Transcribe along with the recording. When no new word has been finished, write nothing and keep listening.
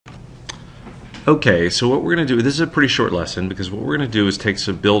Okay, so what we're going to do, this is a pretty short lesson because what we're going to do is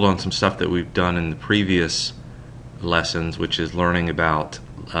build on some stuff that we've done in the previous lessons, which is learning about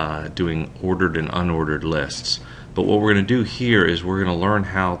doing ordered and unordered lists. But what we're going to do here is we're going to learn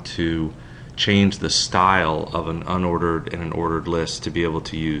how to change the style of an unordered and an ordered list to be able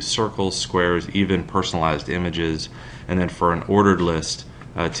to use circles, squares, even personalized images, and then for an ordered list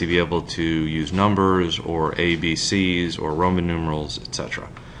to be able to use numbers or ABCs or Roman numerals, etc.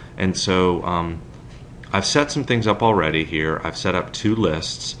 And so I've set some things up already here. I've set up two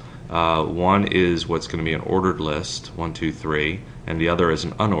lists. One is what's going to be an ordered list, 1, 2, 3, and the other is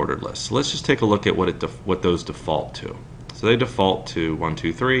an unordered list. So let's just take a look at what those default to. So they default to 1,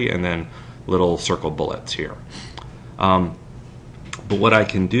 2, 3, and then little circle bullets here. But what I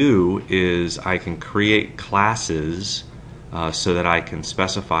can do is I can create classes so that I can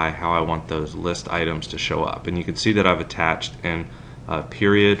specify how I want those list items to show up. And you can see that I've attached an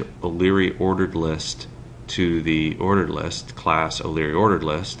period O'Leary ordered list to the ordered list class O'Leary ordered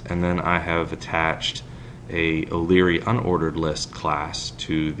list, and then I have attached a O'Leary unordered list class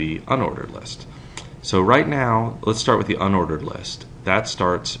to the unordered list. So right now, let's start with the unordered list. That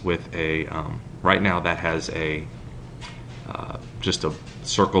starts with a right now that has a just a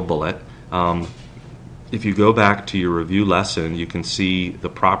circle bullet. If you go back to your review lesson, you can see the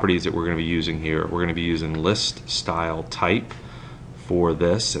properties that we're going to be using here. We're going to be using list style type for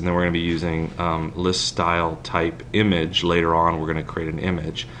this, and then we're going to be using list style type image. Later on, we're going to create an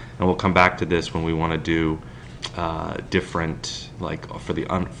image, and we'll come back to this when we want to do different, like for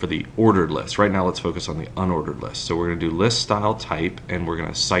the ordered list. Right now, let's focus on the unordered list. So we're going to do list style type, and we're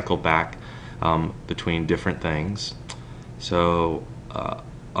going to cycle back between different things. So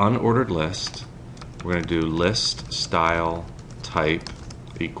unordered list, we're going to do list style type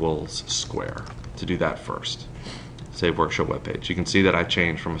equals square. To do that first. Save workshop webpage. You can see that I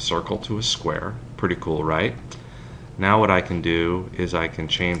changed from a circle to a square. Pretty cool, right? Now what I can do is I can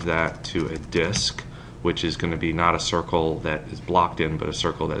change that to a disk, which is going to be not a circle that is blocked in, but a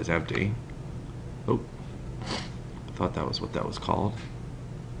circle that is empty. Oh, I thought that was what that was called.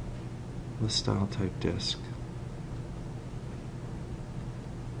 List style type disk.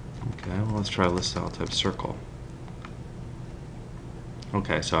 Okay, well let's try list style type circle.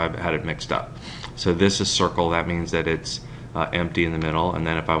 Okay, so I've had it mixed up. So this is circle, that means that it's empty in the middle, and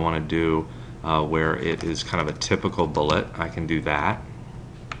then if I want to do where it is kind of a typical bullet, I can do that.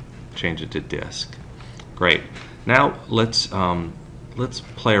 Change it to disk. Great. Now let's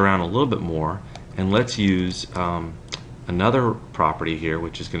play around a little bit more, and let's use another property here,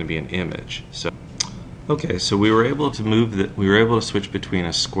 which is going to be an image. So okay, so we were able to switch between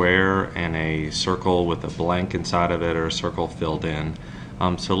a square and a circle with a blank inside of it, or a circle filled in.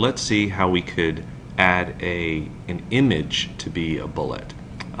 So let's see how we could add an image to be a bullet.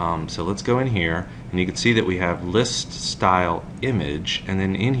 So let's go in here, and you can see that we have list style image, and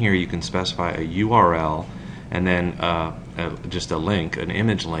then in here you can specify a URL and then just a link, an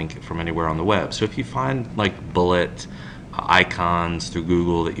image link from anywhere on the web. So if you find like bullet icons through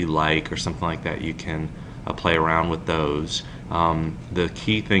Google that you like or something like that, you can play around with those. The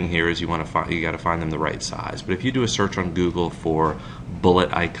key thing here is you got to find them the right size. But if you do a search on Google for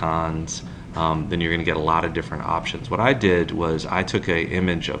bullet icons, then you're going to get a lot of different options. What I did was I took an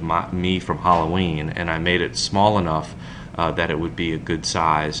image of me from Halloween, and I made it small enough that it would be a good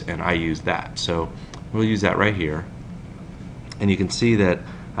size, and I used that. So we'll use that right here, and you can see that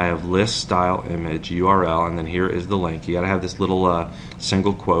I have list style image URL, and then here is the link. You got to have this little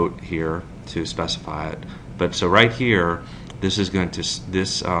single quote here to specify it. But so right here, this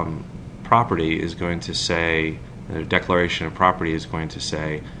property is going to say, the declaration of property is going to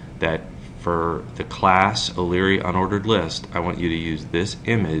say that for the class O'Leary unordered list, I want you to use this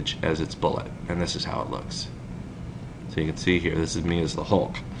image as its bullet, and this is how it looks. So you can see here, this is me as the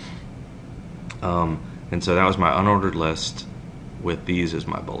Hulk. And so that was my unordered list with these as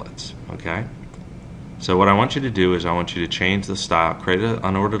my bullets. Okay. So what I want you to do is I want you to change the style, create an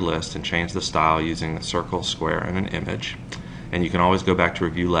unordered list and change the style using a circle, square, and an image. And you can always go back to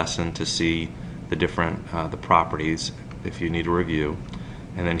review lesson to see the different the properties if you need a review.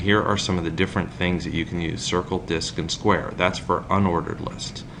 And then here are some of the different things that you can use: circle, disk, and square. That's for unordered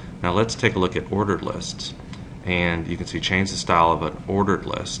lists. Now let's take a look at ordered lists. And you can see change the style of an ordered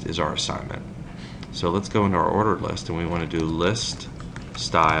list is our assignment. So let's go into our ordered list, and we want to do list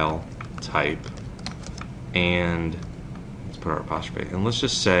style type, and let's put our apostrophe, and let's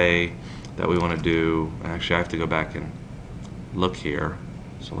just say that we want to do, actually I have to go back and look here,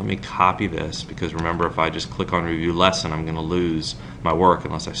 so let me copy this, because remember, if I just click on review lesson, I'm going to lose my work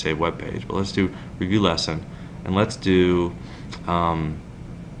unless I save web page. But let's do review lesson, and let's do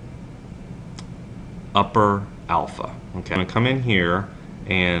upper alpha. Okay, I'm going to come in here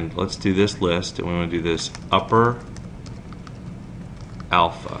and let's do this list, and we want to do this upper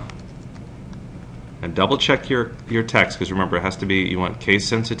alpha. And double check your text, because remember it has to be, you want case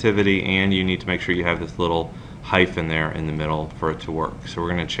sensitivity, and you need to make sure you have this little hyphen there in the middle for it to work. So we're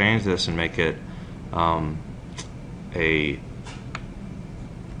going to change this and make it a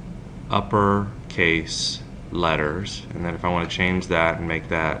uppercase letters, and then if I want to change that and make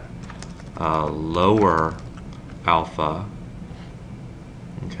that lower alpha,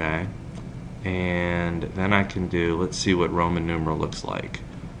 okay, and then I can do, let's see what Roman numeral looks like.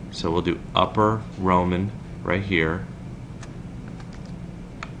 So we'll do upper Roman right here.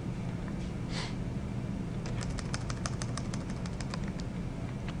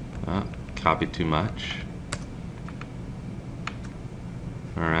 Copied too much.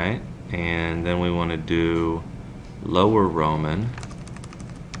 Alright, and then we want to do lower Roman.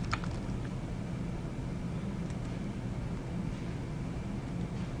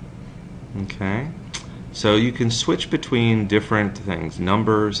 Okay, so you can switch between different things,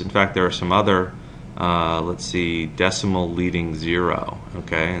 numbers. In fact, there are some other, let's see, decimal leading 0.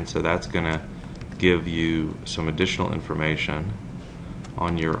 Okay, and so that's going to give you some additional information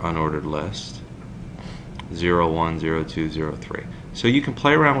on your unordered list. 0, 1, 0, 2, 0, 3. So you can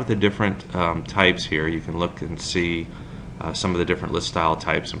play around with the different types here. You can look and see some of the different list style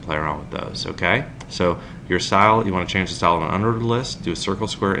types and play around with those. Okay, so your style, you want to change the style of an unordered list, do a circle,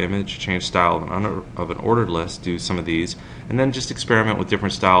 square, image, change style of an ordered list, do some of these, and then just experiment with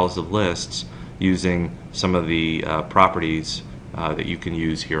different styles of lists using some of the properties that you can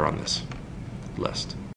use here on this list.